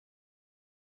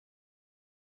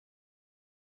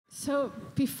So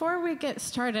before we get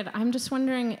started, I'm just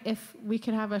wondering if we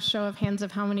could have a show of hands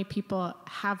of how many people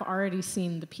have already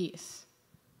seen the piece.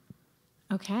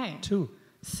 Okay. 2.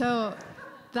 So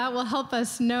that will help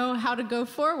us know how to go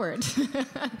forward.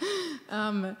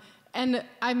 And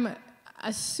I'm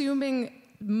assuming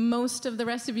most of the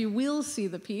rest of you will see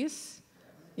the piece.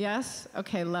 Yes?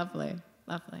 Okay, lovely,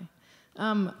 lovely.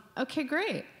 Okay,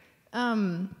 great.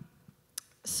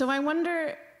 So I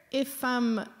wonder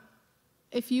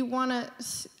if you want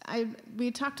to,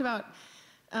 we talked about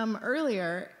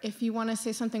earlier, if you want to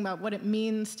say something about what it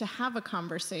means to have a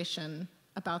conversation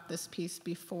about this piece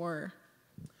before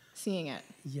seeing it.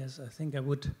 Yes, I think I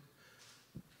would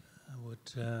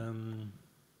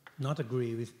not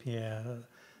agree with Pierre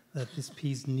that this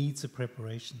piece needs a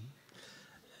preparation.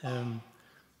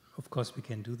 Of course, we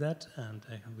can do that, and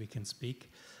we can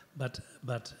speak, but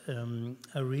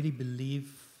I really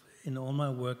believe in all my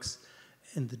works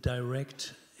in the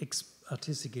direct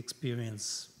artistic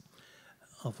experience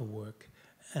of a work,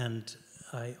 and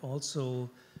I also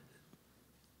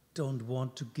don't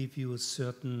want to give you a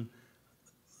certain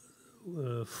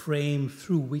frame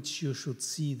through which you should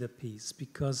see the piece,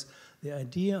 because the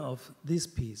idea of this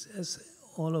piece, as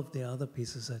all of the other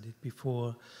pieces I did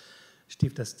before,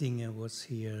 Stifter Stinger was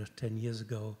here 10 years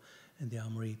ago in the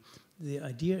Armory, the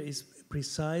idea is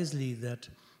precisely that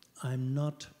I'm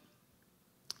not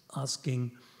asking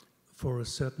for a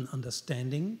certain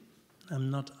understanding.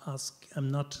 I'm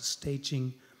not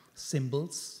staging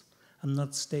symbols. I'm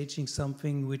not staging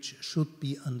something which should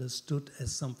be understood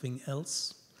as something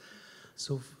else.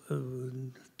 So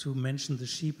to mention the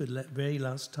sheep a very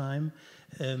last time,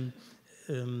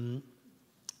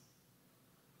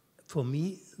 for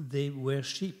me, they were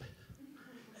sheep.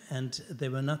 And they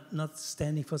were not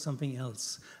standing for something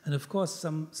else. And of course,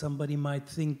 somebody might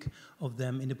think of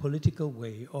them in a political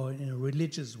way, or in a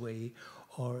religious way,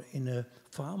 or in a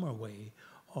farmer way,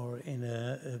 or in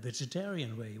a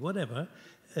vegetarian way, whatever.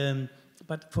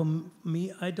 But for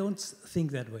me, I don't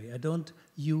think that way. I don't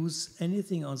use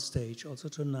anything on stage, also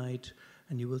tonight,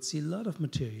 and you will see a lot of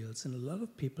materials and a lot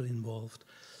of people involved.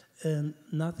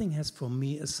 Nothing has for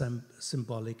me a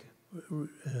symbolic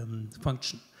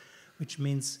function, which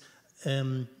means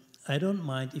I don't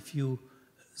mind if you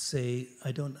say,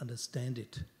 I don't understand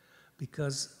it.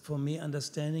 Because for me,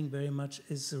 understanding very much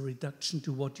is a reduction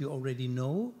to what you already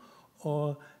know,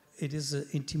 or it is an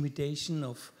intimidation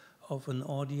of an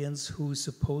audience who is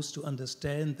supposed to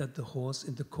understand that the horse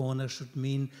in the corner should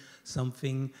mean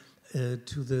something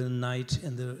to the knight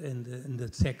in the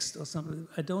text or something.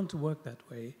 I don't work that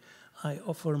way. I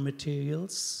offer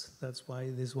materials. That's why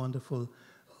this wonderful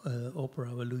opera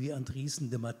by Louis Andriessen,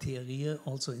 De Materie,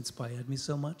 also inspired me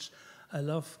so much. I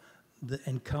love the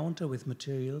encounter with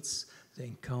materials, the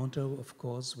encounter, of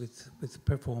course, with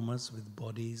performers, with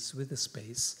bodies, with the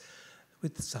space,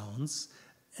 with the sounds.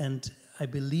 And I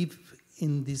believe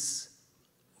in these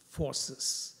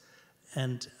forces.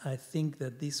 And I think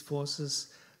that these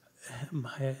forces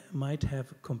might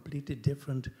have a completely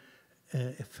different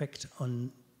effect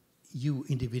on you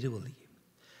individually.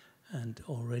 And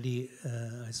already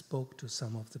I spoke to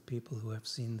some of the people who have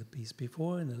seen the piece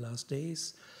before in the last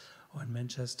days, or in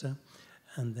Manchester,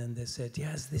 and then they said,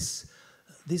 yes,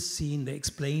 this scene, they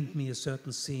explained me a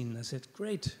certain scene. I said,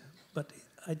 great, but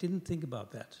I didn't think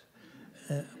about that.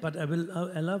 But I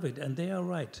love it, and they are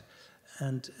right.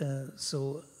 And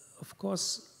so, of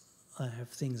course, I have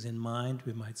things in mind.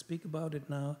 We might speak about it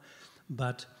now,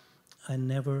 but I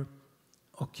never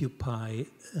occupy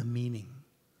a meaning.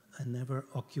 I never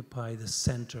occupy the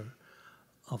center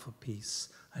of a piece.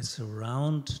 I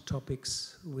surround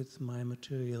topics with my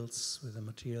materials, with the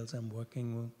materials I'm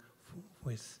working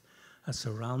with. I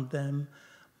surround them,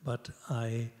 but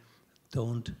I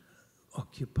don't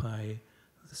occupy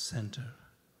the center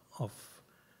of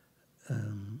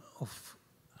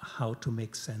how to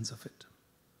make sense of it.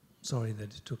 Sorry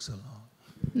that it took so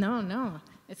long. No,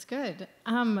 it's good.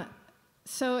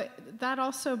 So that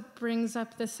also brings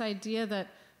up this idea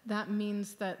that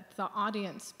means that the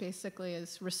audience basically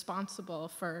is responsible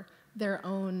for their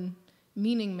own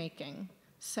meaning making,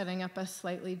 setting up a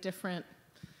slightly different,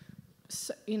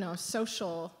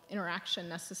 social interaction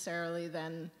necessarily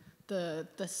than the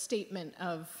statement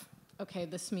of, okay,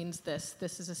 this means this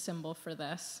is a symbol for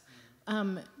this.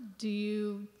 Do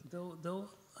you? Though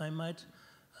I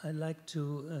like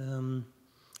to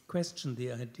question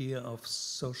the idea of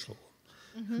social,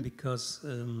 because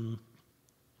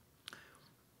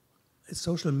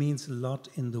social means a lot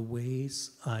in the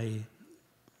ways I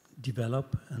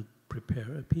develop and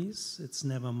prepare a piece. It's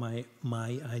never my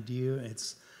idea.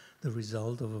 It's the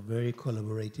result of a very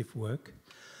collaborative work.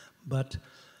 But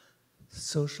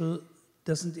social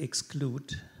doesn't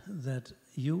exclude that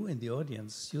you in the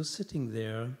audience, you're sitting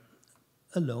there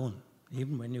alone,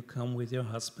 even when you come with your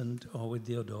husband or with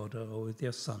your daughter or with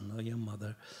your son or your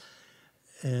mother.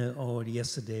 Or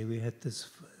yesterday we had this,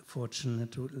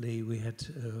 fortunately, we had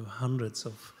hundreds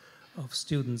of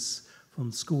students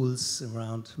from schools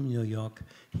around New York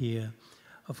here.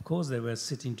 Of course they were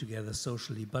sitting together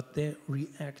socially, but they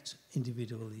react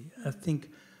individually. I think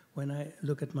when I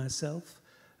look at myself,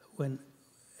 when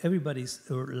everybody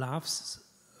laughs,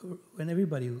 when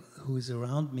everybody who is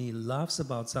around me laughs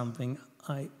about something,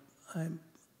 I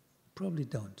probably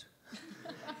don't.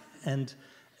 And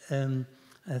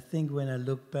I think when I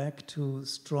look back to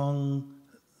strong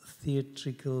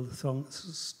theatrical,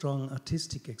 strong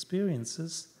artistic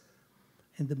experiences,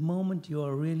 in the moment you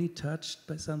are really touched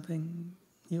by something,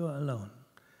 you are alone.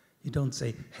 You don't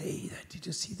say, hey, did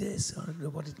you see this? Or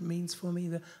what it means for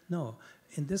me? No,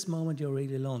 in this moment you're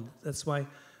really alone. That's why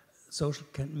social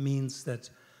means that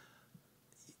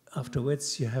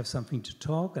afterwards you have something to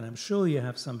talk, and I'm sure you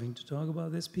have something to talk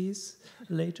about this piece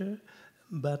later,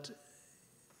 but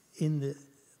in the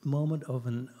moment of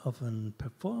an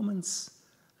performance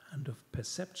and of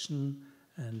perception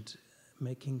and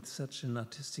making such an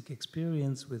artistic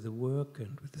experience with the work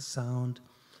and with the sound,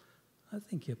 I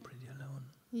think you're pretty alone.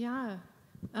 Yeah.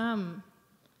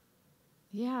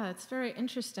 Yeah, it's very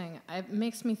interesting. It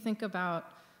makes me think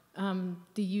about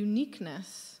the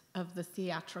uniqueness of the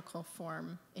theatrical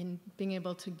form in being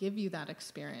able to give you that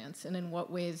experience, and in what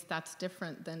ways that's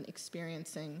different than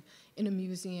experiencing in a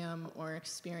museum or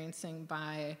experiencing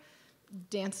by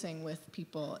dancing with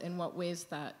people, in what ways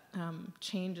that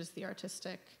changes the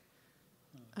artistic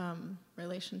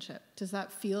relationship. Does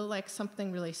that feel like something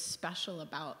really special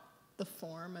about the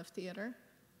form of theater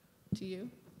to you?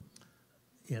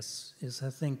 Yes, I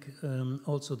think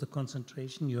also the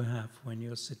concentration you have when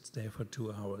you sit there for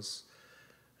 2 hours.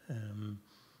 And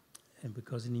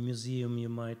because in a museum you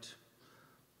might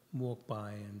walk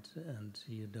by and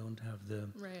you don't have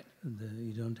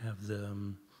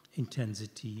the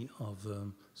intensity of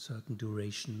a certain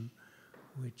duration,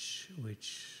 which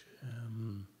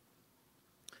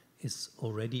is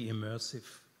already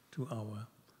immersive to our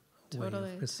way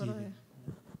of perceiving. Totally.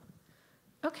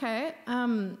 Okay,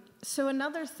 so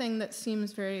another thing that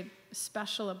seems very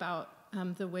special about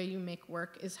the way you make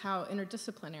work is how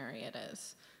interdisciplinary it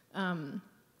is.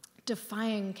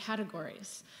 Defying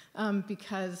categories,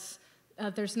 because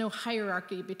there's no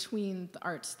hierarchy between the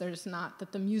arts. There's not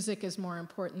that the music is more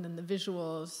important than the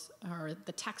visuals, or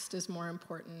the text is more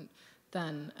important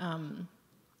than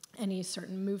any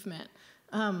certain movement.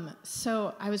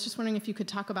 So I was just wondering if you could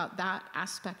talk about that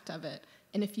aspect of it,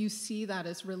 and if you see that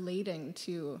as relating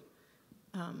to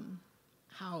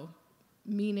how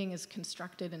meaning is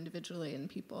constructed individually in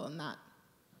people, and that,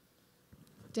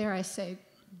 dare I say,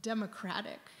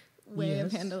 democratic way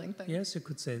of handling things. Yes, you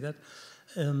could say that.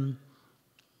 I'm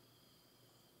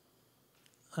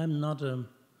not a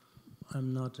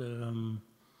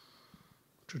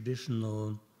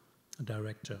traditional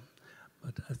director,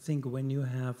 but I think when you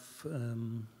have,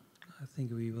 I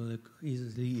think we will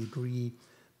easily agree,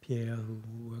 Pierre, who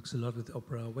works a lot with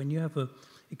opera, when you have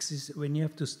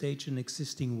to stage an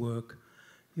existing work,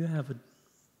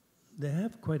 they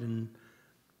have quite a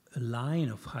line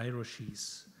of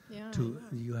hierarchies. Yeah.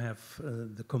 You have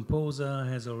the composer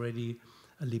has already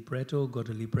got a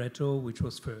libretto, which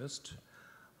was first,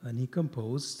 and he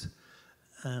composed,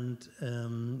 and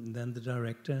then the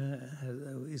director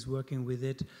is working with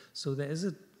it. So there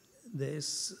is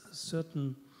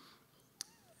certain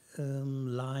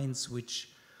lines which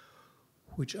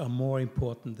are more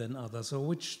important than others, or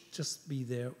which just be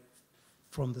there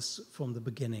from the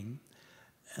beginning,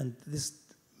 and this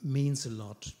means a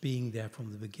lot, being there from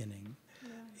the beginning.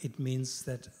 Yeah. It means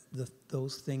that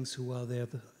those things who are there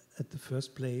at the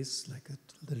first place, like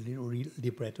the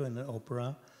libretto in an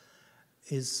opera,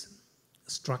 is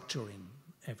structuring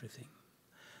everything.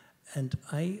 And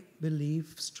I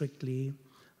believe strictly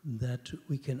that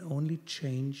we can only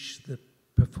change the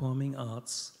performing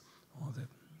arts, or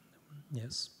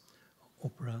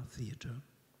opera, theater,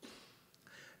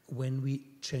 when we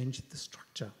change the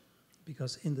structure.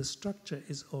 Because in the structure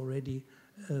is already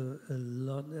a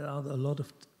lot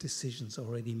of decisions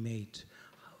already made.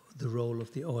 The role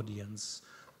of the audience,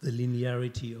 the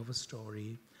linearity of a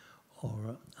story,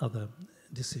 or other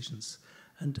decisions.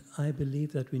 And I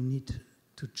believe that we need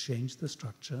to change the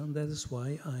structure, and that is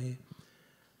why I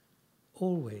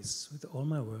always, with all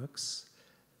my works,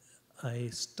 I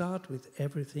start with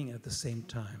everything at the same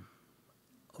time.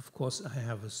 Of course, I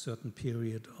have a certain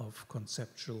period of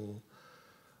conceptual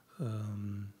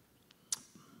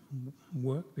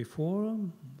work before.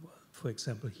 For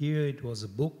example, here it was a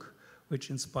book which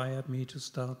inspired me to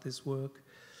start this work.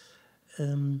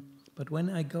 But when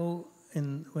I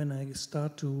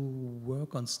start to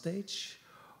work on stage,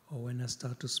 or when I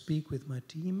start to speak with my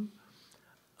team,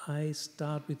 I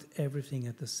start with everything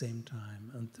at the same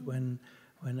time. And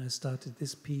when I started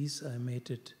this piece, I made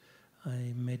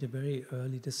a very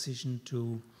early decision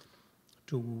to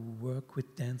work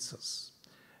with dancers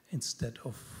instead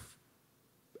of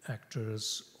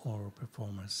actors or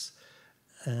performers.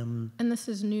 And this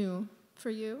is new for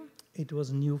you? It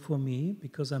was new for me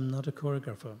because I'm not a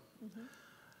choreographer. Mm-hmm.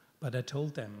 But I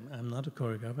told them, I'm not a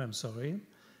choreographer, I'm sorry.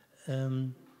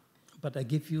 But I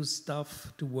give you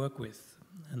stuff to work with.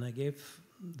 And I gave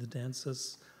the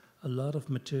dancers a lot of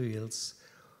materials.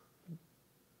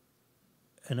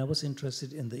 And I was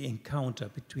interested in the encounter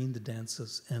between the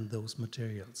dancers and those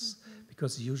materials. Mm-hmm.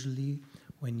 Because usually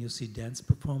when you see dance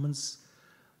performance,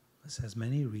 this has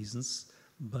many reasons,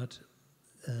 but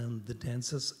the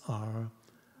dancers are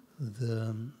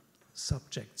the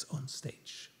subjects on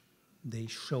stage. They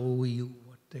show you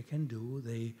what they can do.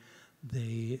 They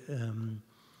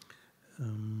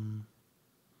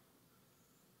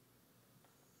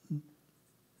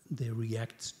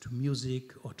react to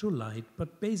music or to light,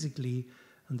 but basically,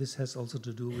 and this has also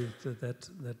to do with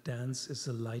that dance is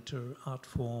a lighter art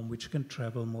form which can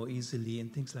travel more easily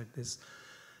and things like this.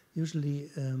 Usually,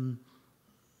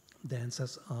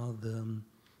 dancers are the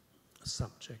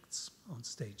subjects on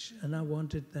stage, and I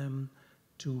wanted them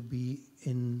to be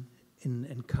in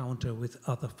encounter with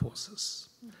other forces.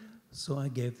 Mm-hmm. So I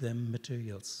gave them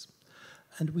materials.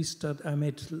 And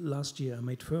last year I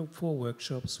made four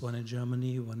workshops, one in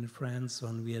Germany, one in France,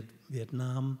 one in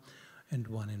Vietnam, and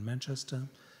one in Manchester,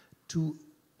 to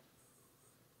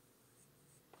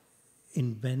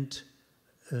invent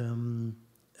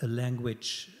a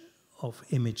language of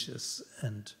images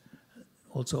and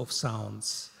also of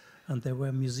sounds. And there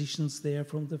were musicians there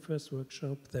from the first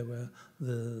workshop. There were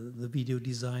the video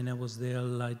designer was there,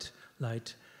 light.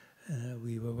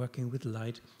 We were working with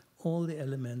light. All the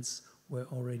elements were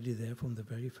already there from the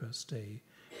very first day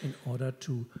in order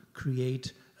to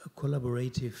create a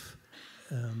collaborative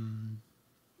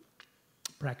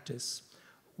practice,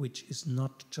 which is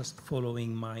not just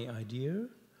following my idea,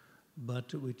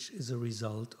 but which is a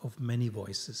result of many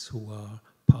voices who are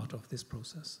part of this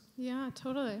process. Yeah,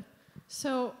 totally.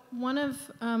 So one of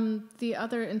the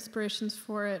other inspirations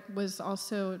for it was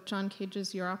also John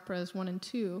Cage's Your Operas 1 and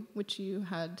 2, which you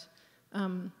had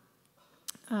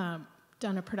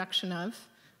done a production of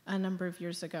a number of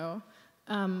years ago,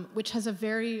 which has a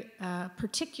very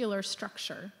particular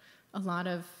structure, a lot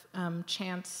of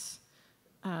chance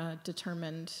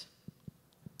determined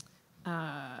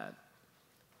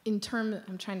I'm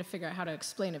trying to figure out how to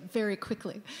explain it very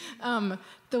quickly.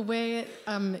 The way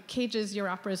Cage's Your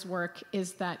Operas work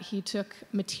is that he took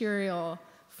material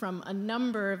from a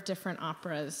number of different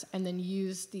operas and then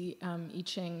used the I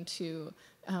Ching to,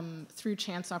 through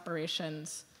chance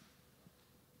operations,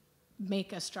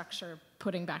 make a structure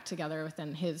putting back together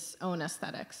within his own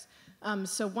aesthetics.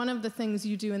 So one of the things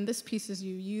you do in this piece is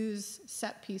you use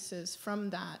set pieces from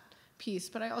that piece,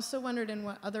 but I also wondered in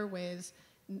what other ways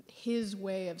his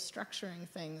way of structuring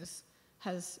things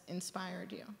has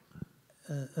inspired you.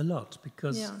 A lot,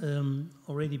 because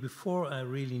already before I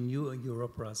really knew Your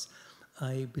Operas,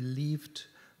 I believed,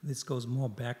 this goes more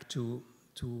back to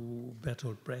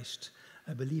Bertolt Brecht,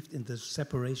 I believed in the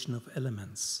separation of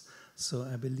elements. So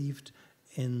I believed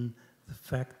in the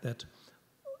fact that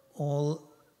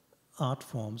all art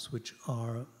forms which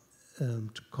are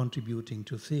contributing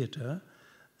to theater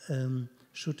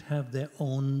should have their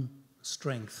own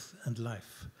strength and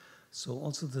life. So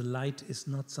also the light is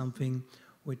not something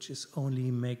which is only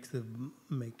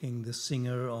making the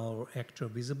singer or actor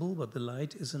visible, but the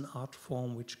light is an art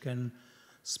form which can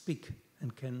speak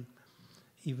and can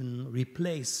even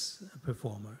replace a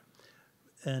performer.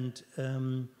 And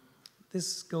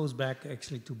this goes back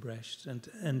actually to Brecht.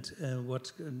 And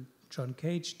what John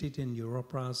Cage did in Your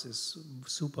Operas is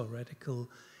super radical.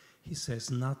 He says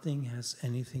nothing has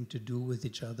anything to do with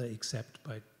each other except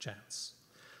by chance.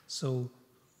 So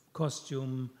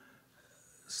costume,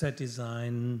 set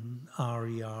design,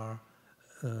 aria,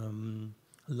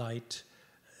 light,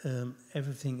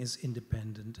 everything is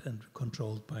independent and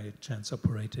controlled by a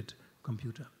chance-operated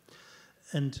computer.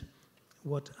 And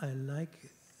what I like,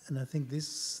 and I think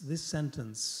this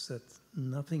sentence, that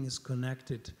nothing is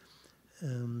connected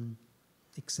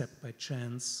except by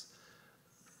chance,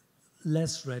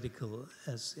 less radical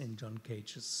as in John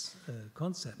Cage's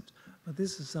concept, but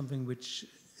this is something which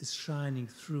is shining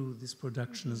through this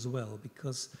production as well,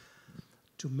 because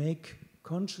to make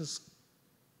conscious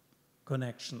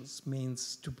connections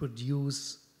means to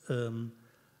produce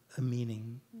a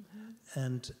meaning.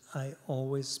 And I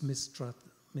always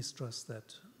mistrust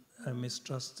that. I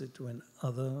mistrust it when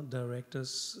other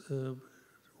directors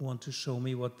want to show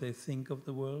me what they think of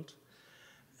the world,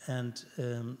 and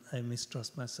I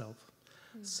mistrust myself.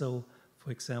 So,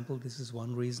 for example, this is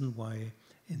one reason why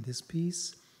in this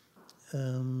piece,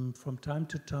 from time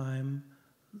to time,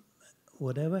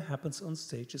 whatever happens on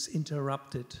stage is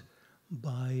interrupted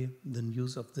by the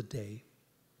news of the day.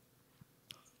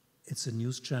 It's a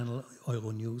news channel,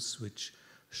 Euronews, which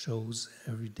shows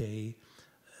every day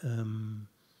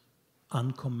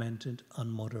uncommented,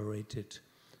 unmoderated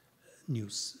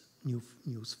news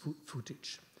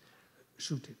footage.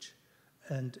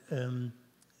 And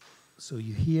so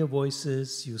you hear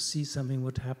voices, you see something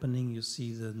what's happening, you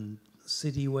see the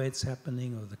city where it's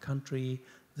happening, or the country,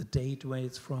 the date where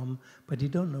it's from, but you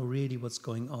don't know really what's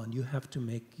going on. You have to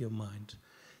make your mind.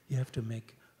 You have to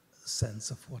make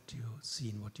sense of what you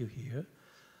see and what you hear.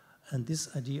 And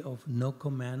this idea of no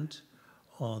comment,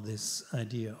 or this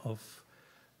idea of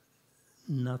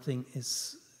nothing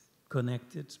is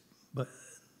connected but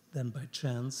then by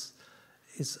chance,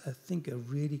 is, I think, a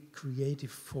really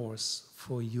creative force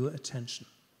for your attention.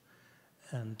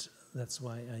 And that's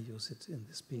why I use it in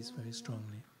this piece very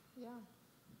strongly.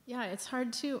 Yeah, it's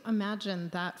hard to imagine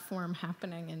that form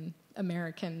happening in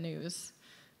American news.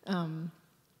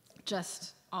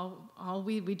 Just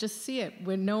we just see it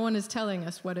when no one is telling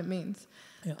us what it means.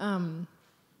 Yeah.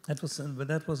 That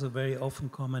was a very often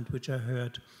comment which I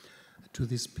heard to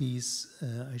this piece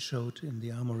I showed in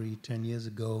the Armory 10 years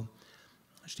ago,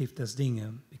 Stift das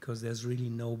Dinge, because there's really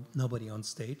nobody on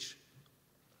stage.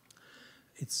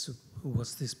 It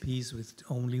was this piece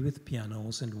only with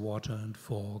pianos and water and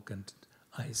fog and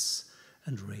ice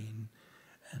and rain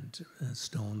and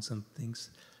stones and things.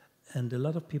 And a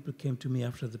lot of people came to me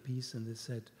after the piece and they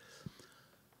said,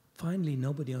 finally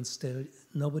nobody on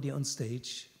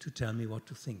stage to tell me what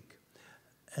to think.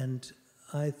 And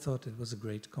I thought it was a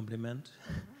great compliment.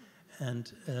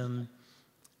 And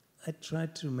I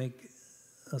tried to make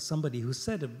somebody who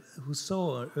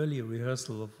saw an early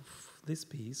rehearsal of this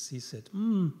piece, he said,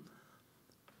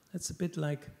 that's a bit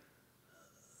like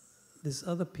this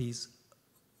other piece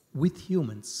with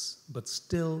humans, but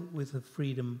still with the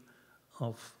freedom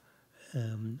of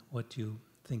what you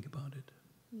think about it.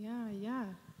 Yeah.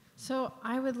 So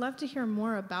I would love to hear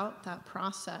more about that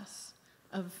process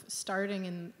of starting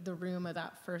in the room of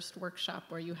that first workshop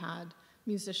where you had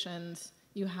musicians,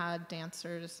 you had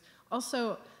dancers.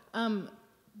 Also,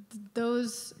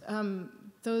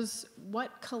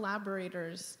 what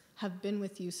collaborators have been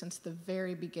with you since the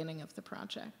very beginning of the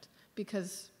project?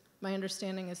 Because my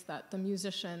understanding is that the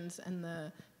musicians and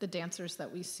the dancers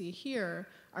that we see here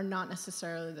are not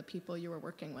necessarily the people you were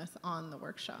working with on the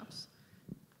workshops.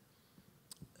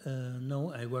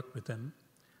 No, I worked with them,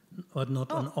 but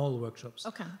not on all workshops.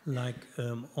 Okay. Like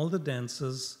all the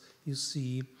dancers you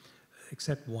see,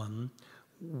 except one,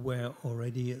 were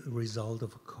already a result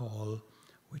of a call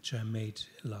which I made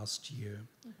last year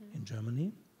in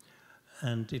Germany.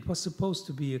 And it was supposed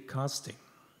to be a casting.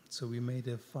 So we made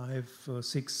a 5 or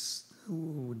 6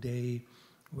 day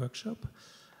workshop,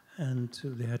 and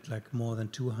they had like more than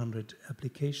 200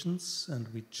 applications, and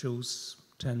we chose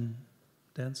 10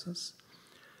 dancers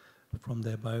from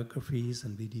their biographies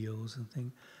and videos and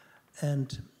things.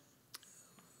 And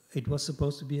it was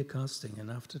supposed to be a casting,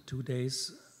 and after 2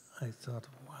 days I thought,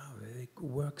 wow, they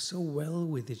work so well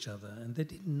with each other, and they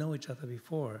didn't know each other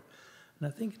before. And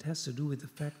I think it has to do with the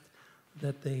fact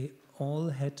that they all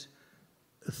had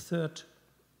a third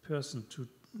person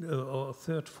or a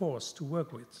third force to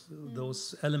work with,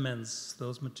 those elements,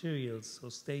 those materials,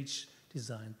 those stage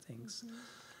design things.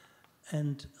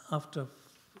 And after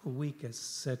a week, I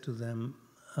said to them,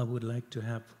 I would like to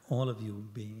have all of you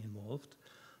being involved.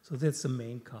 So that's the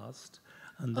main cast.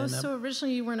 And then so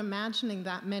originally you weren't imagining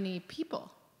that many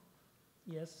people?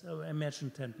 Yes, I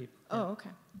imagined 10 people. Oh,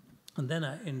 okay. And then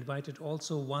I invited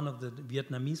also one of the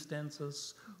Vietnamese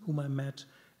dancers whom I met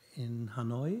in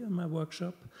Hanoi in my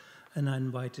workshop, and I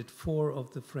invited 4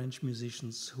 of the French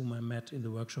musicians whom I met in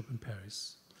the workshop in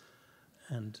Paris.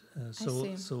 And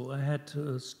so I had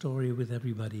a story with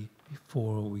everybody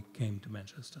before we came to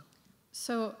Manchester.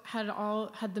 So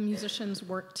had the musicians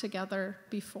worked together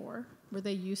before? Were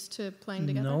they used to playing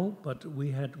together? No, but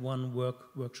we had one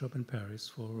workshop in Paris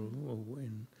for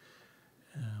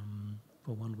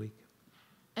 1 week.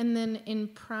 And then in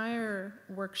prior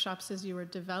workshops, as you were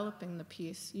developing the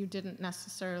piece, you didn't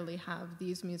necessarily have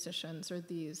these musicians or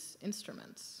these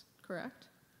instruments, correct?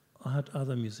 I had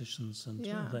other musicians and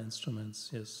other instruments,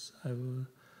 yes.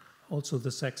 also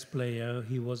the sax player,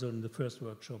 he was on the first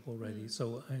workshop already.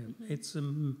 So it's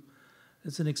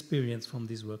an experience from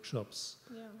these workshops.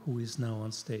 Yeah. Who is now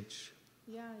on stage?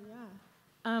 Yeah, yeah.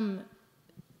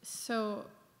 So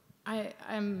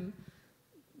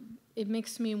it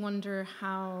makes me wonder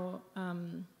how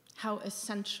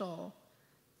essential,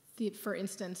 for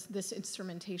instance, this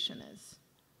instrumentation is.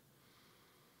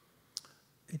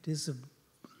 It is a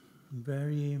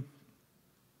very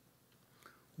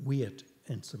weird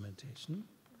instrumentation.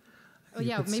 Oh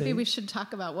yeah, maybe we should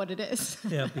talk about what it is.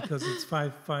 Yeah, because it's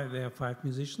there are 5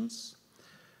 musicians,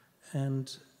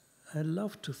 and I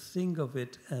love to think of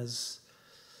it as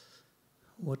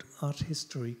what art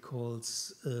history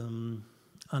calls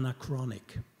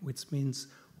anachronic, which means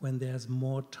when there's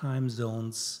more time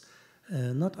zones,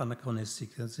 not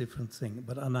anachronistic, that's a different thing,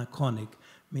 but anachronic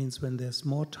means when there's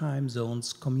more time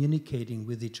zones communicating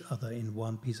with each other in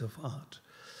one piece of art.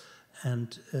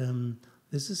 And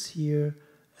this is here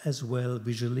as well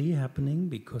visually happening,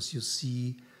 because you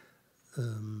see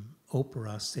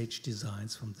opera stage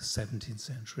designs from the 17th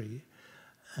century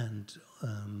and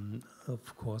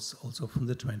of course also from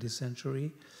the 20th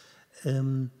century.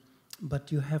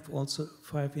 But you have also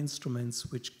 5 instruments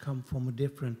which come from a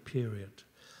different period.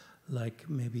 Like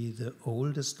maybe the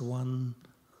oldest one,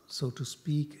 so to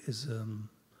speak, is a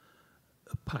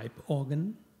pipe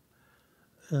organ.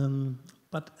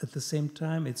 But at the same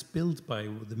time, it's built by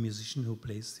the musician who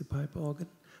plays the pipe organ.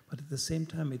 But at the same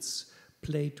time, it's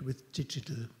played with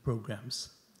digital programs.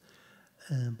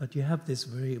 But you have this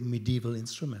very medieval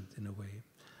instrument in a way.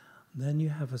 Then you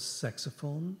have a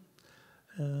saxophone,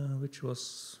 which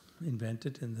was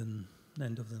invented in the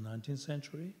end of the 19th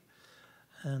century.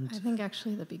 And I think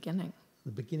actually the beginning.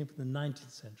 The beginning of the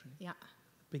 19th century? Yeah.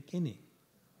 Beginning.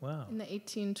 Wow. In the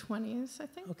 1820s, I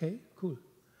think. Okay, cool.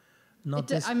 Not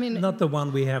the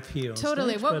one we have here on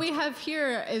totally. stage, what we have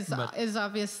here is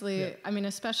obviously, yeah. I mean,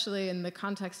 especially in the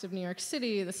context of New York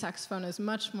City, the saxophone is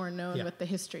much more known with the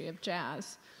history of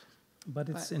jazz. But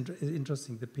it's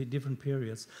interesting, the different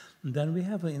periods. And then we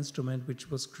have an instrument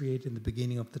which was created in the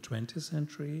beginning of the 20th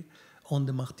century, on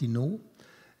the Martineau.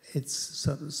 It's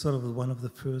sort of one of the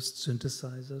first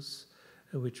synthesizers,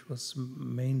 which was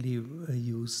mainly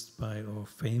used by, or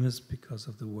famous because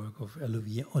of the work of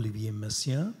Olivier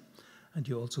Messiaen. And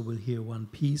you also will hear one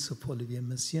piece of Olivier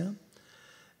Messiaen.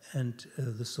 And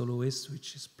the soloist,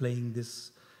 which is playing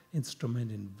this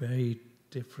instrument in very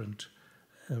different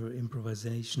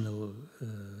improvisational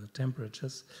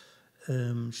temperatures.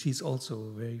 She's also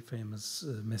a very famous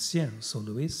Messiaen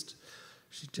soloist.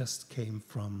 She just came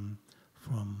from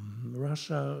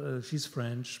Russia. She's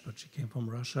French, but she came from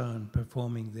Russia and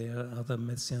performing there other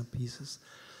Messiaen pieces.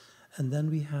 And then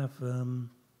we have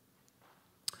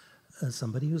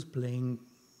somebody who's playing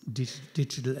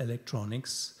digital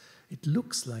electronics. It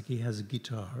looks like he has a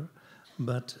guitar,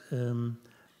 but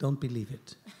don't believe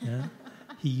it. Yeah?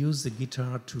 He used the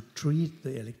guitar to treat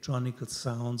the electronic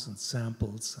sounds and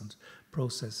samples and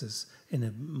processes in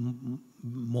a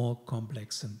more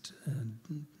complex and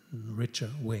richer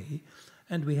way.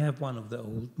 And we have one of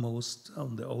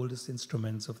the oldest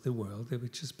instruments of the world,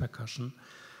 which is percussion,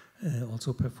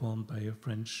 also performed by a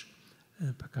French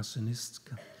percussionist.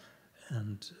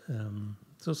 And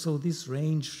so this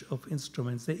range of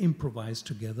instruments, they improvise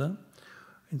together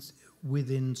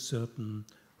within certain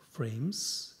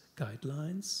frames,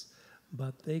 guidelines,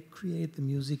 but they create the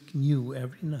music new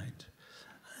every night.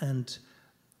 And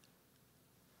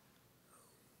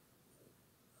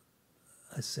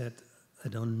I said, I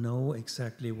don't know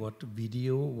exactly what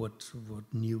video, what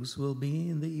news will be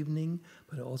in the evening,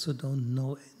 but I also don't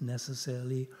know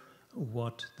necessarily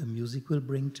what the music will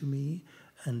bring to me.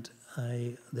 And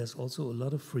there's also a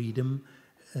lot of freedom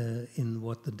in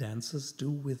what the dancers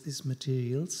do with these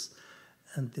materials.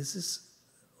 And this is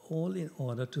all in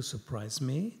order to surprise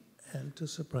me and to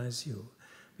surprise you,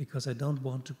 because I don't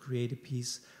want to create a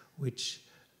piece which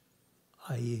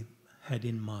I had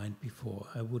in mind before.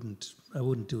 I wouldn't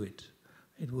do it.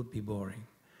 It would be boring.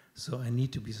 So I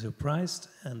need to be surprised,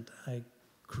 and I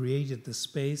created the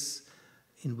space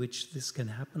in which this can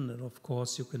happen. And of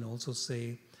course, you can also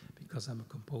say, because I'm a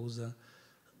composer,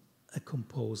 I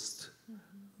composed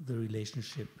the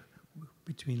relationship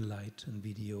between light and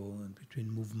video, and between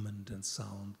movement and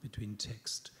sound, between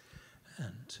text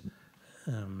and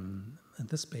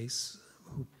the space,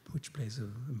 which plays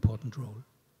an important role.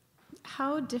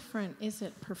 How different is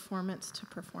it performance to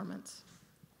performance?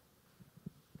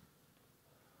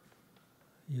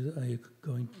 Are you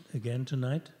going again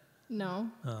tonight? No.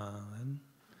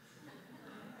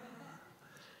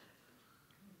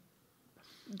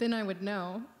 Then I would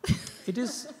know. It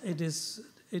is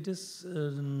It is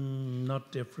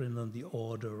not different on the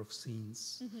order of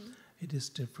scenes. It is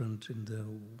different in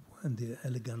the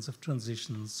elegance of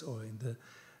transitions or in the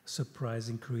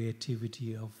surprising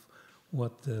creativity of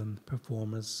what the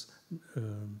performers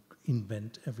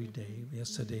invent every day.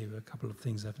 Yesterday were a couple of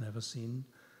things I've never seen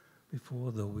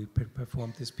before, though we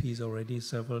performed this piece already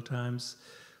several times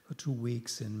for 2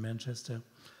 weeks in Manchester.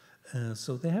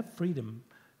 So they have freedom,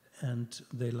 and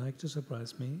they like to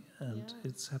surprise me, and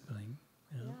it's happening.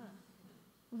 Yeah.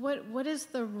 What is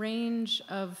the range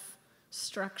of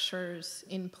structures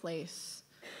in place?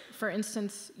 For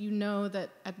instance, you know that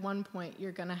at one point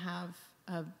you're going to have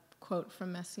a quote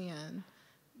from Messiaen,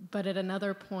 but at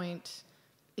another point,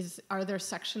 are there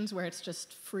sections where it's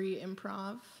just free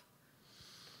improv?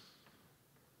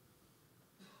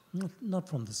 Not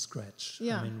from the scratch.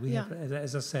 Yeah, I mean, we have,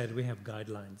 as I said, we have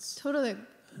guidelines. Totally.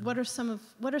 What are some of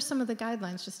the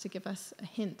guidelines, just to give us a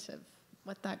hint of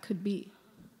what that could be?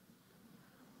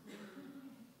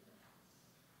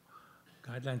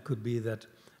 Guideline could be that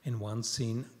in one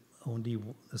scene only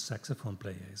the saxophone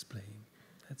player is playing.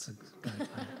 That's a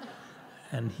guideline.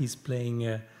 And he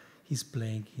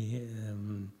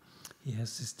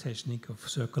has this technique of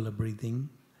circular breathing,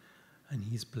 and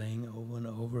he's playing over and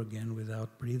over again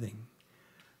without breathing,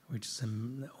 which is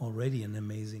already an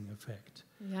amazing effect.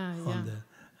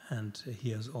 And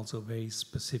he has also a very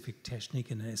specific technique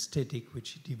and aesthetic which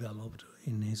he developed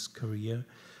in his career,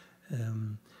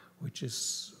 which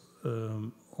is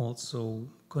also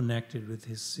connected with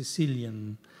his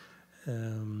Sicilian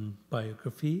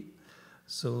biography.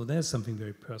 So there's something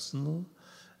very personal,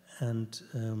 and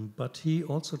but he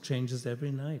also changes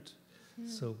every night.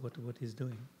 So what he's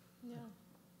doing.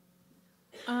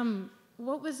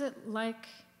 What was it like?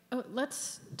 Oh,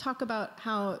 let's talk about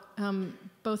how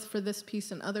both for this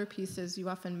piece and other pieces, you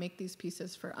often make these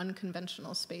pieces for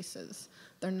unconventional spaces.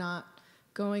 They're not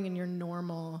going in your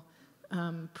normal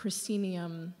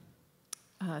proscenium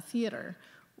theater.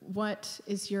 What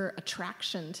is your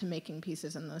attraction to making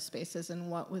pieces in those spaces, and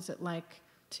what was it like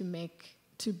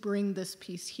to bring this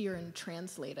piece here and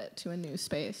translate it to a new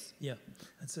space? Yeah,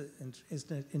 it's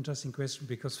an interesting question,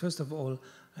 because first of all,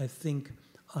 I think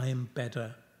I am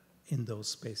better in those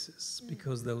spaces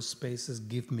because those spaces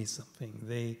give me something.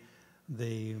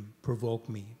 They provoke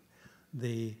me.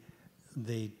 They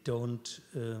don't.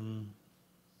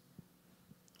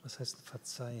 Was heißt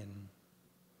verzeihen?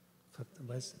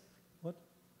 What?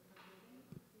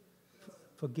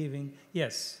 Forgiving.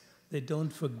 Yes, they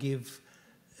don't forgive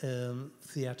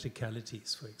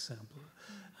theatricalities, for example.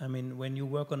 I mean, when you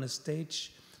work on a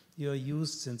stage, you're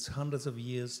used since hundreds of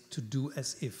years to do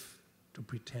as if, to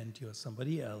pretend you're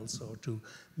somebody else, or to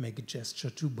make a gesture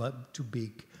too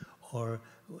big, or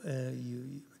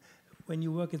when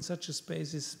you work in such a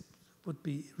space, it would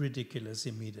be ridiculous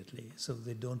immediately. So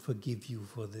they don't forgive you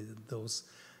for those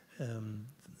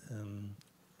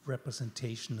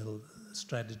representational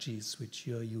strategies which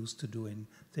you're used to do in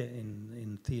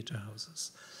theater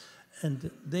houses.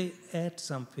 And they add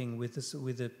something with this,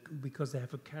 because they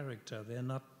have a character. They're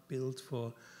not built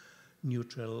for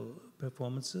neutral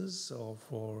performances or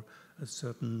for a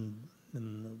certain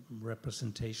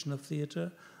representation of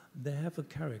theater. They have a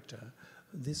character.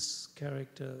 This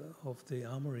character of the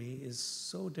Armory is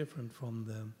so different from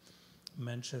the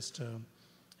Manchester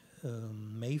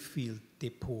Mayfield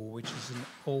depot, which is an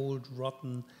old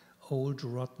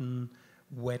rotten,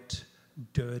 wet,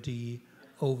 dirty,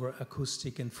 over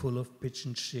acoustic and full of pitch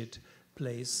and shit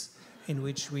place in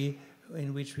which we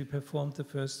performed the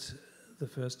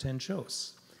first 10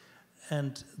 shows.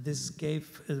 And this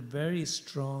gave a very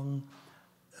strong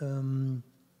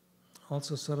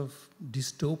also sort of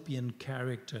dystopian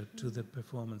character to the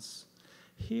performance.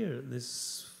 Here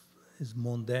this is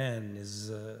mundane,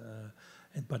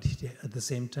 but at the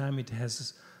same time it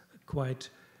has quite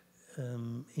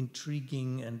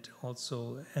intriguing and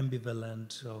also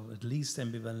ambivalent, or at least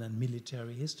ambivalent,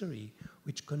 military history,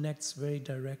 which connects very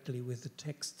directly with the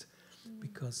text,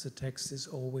 because the text is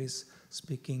always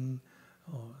speaking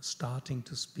or starting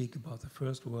to speak about the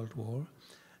First World War,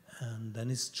 and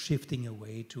then it's shifting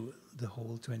away to the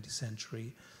whole 20th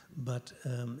century, but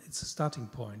it's a starting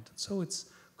point. So it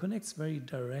connects very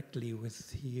directly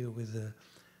with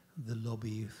the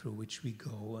lobby through which we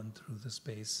go and through the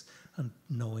space, and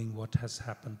knowing what has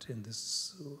happened in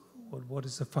this, what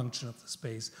is the function of the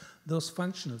space. Those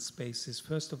functional spaces,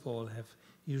 first of all, have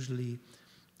usually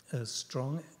a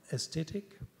strong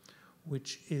aesthetic,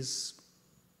 which is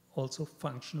also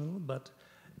functional, but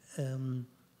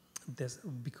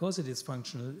because it is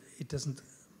functional, it doesn't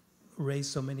raise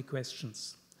so many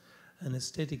questions. An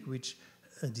aesthetic which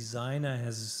a designer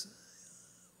has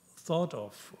thought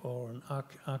of or an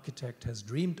architect has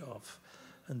dreamed of.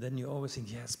 And then you always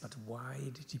think, yes, but why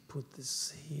did he put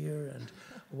this here? And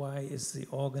why is the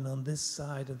organ on this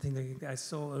side? And things like that. I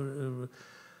saw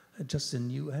just a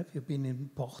new, have you been in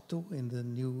Porto, in the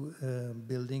new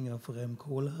building of Rem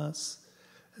Koolhaas?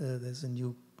 There's a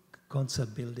new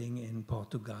concert building in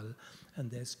Portugal, and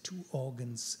there's 2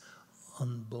 organs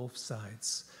on both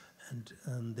sides, and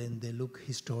then they look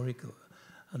historical.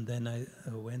 And then I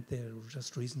went there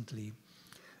just recently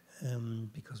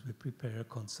because we prepare a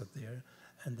concert there.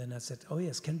 And then I said, oh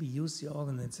yes, can we use the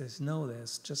organ? And it says, no,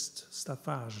 there's just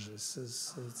staffage. It's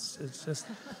just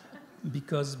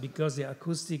because the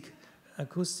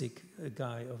acoustic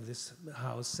guy of this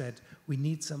house said, we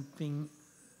need something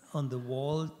on the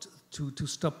wall to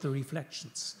stop the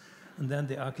reflections. And then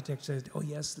the architect said, oh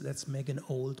yes, let's make an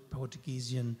old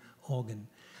Portuguesian organ.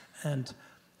 And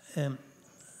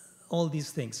all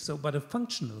these things. So, but a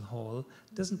functional hall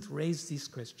doesn't raise these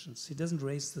questions. It doesn't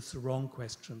raise the wrong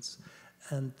questions.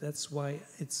 And that's why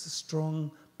it's a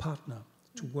strong partner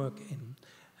to work in.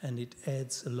 And it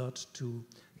adds a lot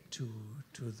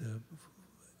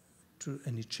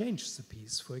and it changes the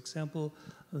piece. For example,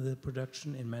 the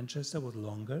production in Manchester was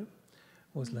longer,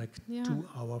 was like 2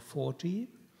 hours 40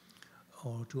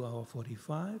 or 2 hours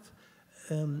 45.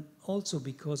 Also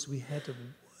because we had a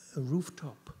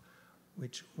rooftop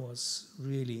which was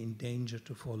really in danger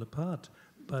to fall apart,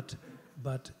 but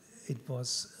it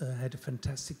was had a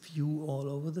fantastic view all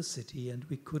over the city, and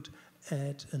we could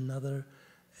add another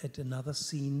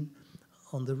scene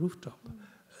on the rooftop.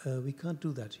 We can't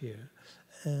do that here.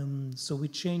 So we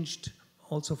changed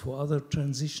also for other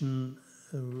transition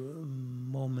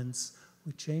moments.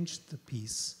 We changed the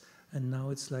piece, and now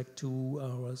it's like 2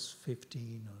 hours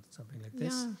 15 or something like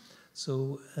this. Yeah.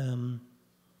 So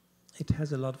it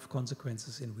has a lot of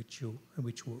consequences in which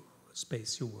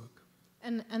space you work.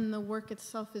 And the work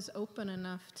itself is open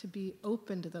enough to be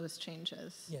open to those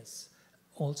changes. Yes.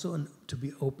 Also to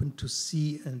be open to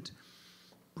see and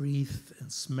breathe and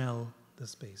smell the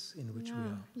space in which we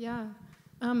are. Yeah.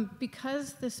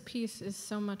 Because this piece is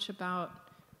so much about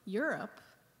Europe,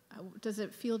 does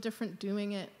it feel different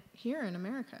doing it here in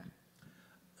America?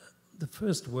 The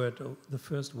first word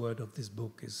of this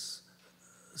book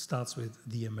starts with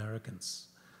the Americans.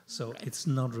 So right. It's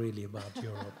not really about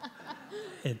Europe.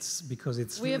 It's because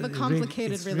we have a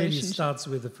complicated relationship. It really starts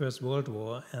with the First World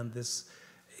War, and this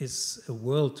is a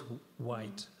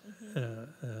worldwide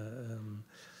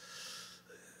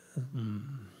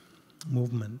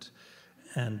movement,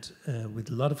 and with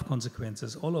a lot of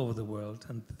consequences all over the world.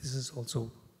 And this is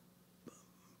also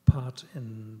part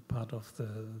of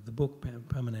the book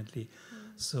permanently.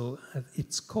 So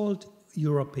it's called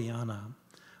Europeana,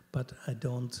 but I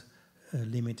don't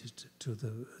limit it to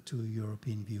a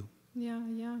European view.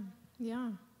 Yeah.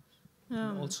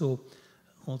 Also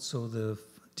the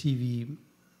TV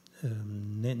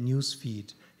news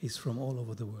feed is from all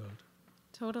over the world.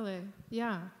 Totally,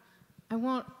 yeah. I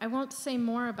won't say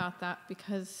more about that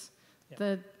because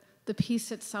the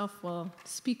piece itself will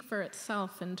speak for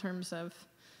itself in terms of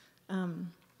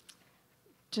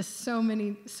just so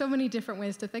many different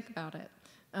ways to think about it.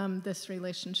 This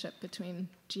relationship between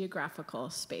geographical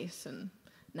space and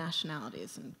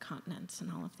nationalities and continents and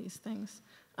all of these things.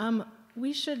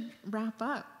 We should wrap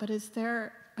up, but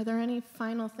are there any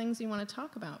final things you want to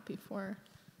talk about before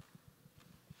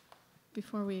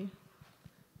we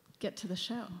get to the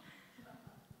show?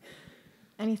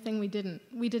 Anything we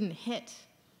didn't hit?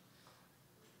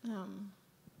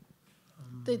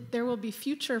 There will be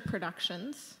future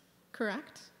productions,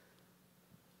 correct?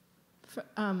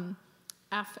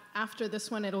 After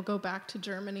this one, it'll go back to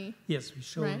Germany. Yes, we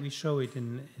show it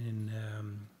in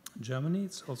Germany.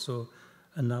 It's also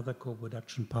another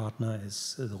co-production partner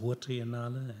is the Ruhr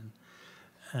Triennale,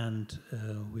 and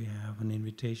we have an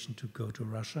invitation to go to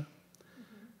Russia,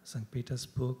 St.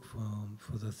 Petersburg,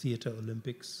 for the Theater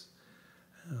Olympics,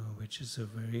 which is a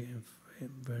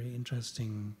very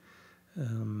interesting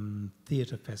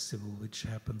theater festival which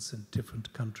happens in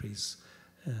different countries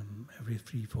every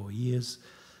 3-4 years.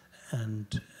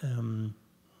 And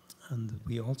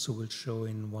we also will show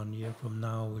in 1 year from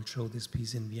now, we'll show this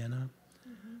piece in Vienna.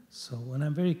 So, and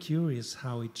I'm very curious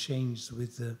how it changed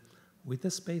with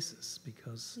the spaces,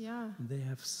 because they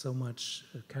have so much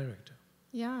character.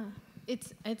 Yeah,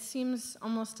 it seems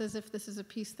almost as if this is a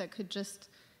piece that could just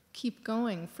keep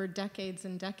going for decades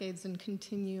and decades and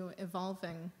continue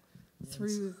evolving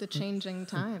through the changing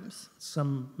times.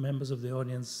 Some members of the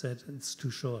audience said it's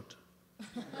too short.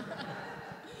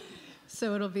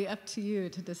 So it'll be up to you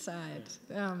to decide.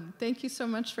 Thank you so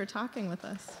much for talking with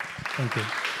us. Thank you.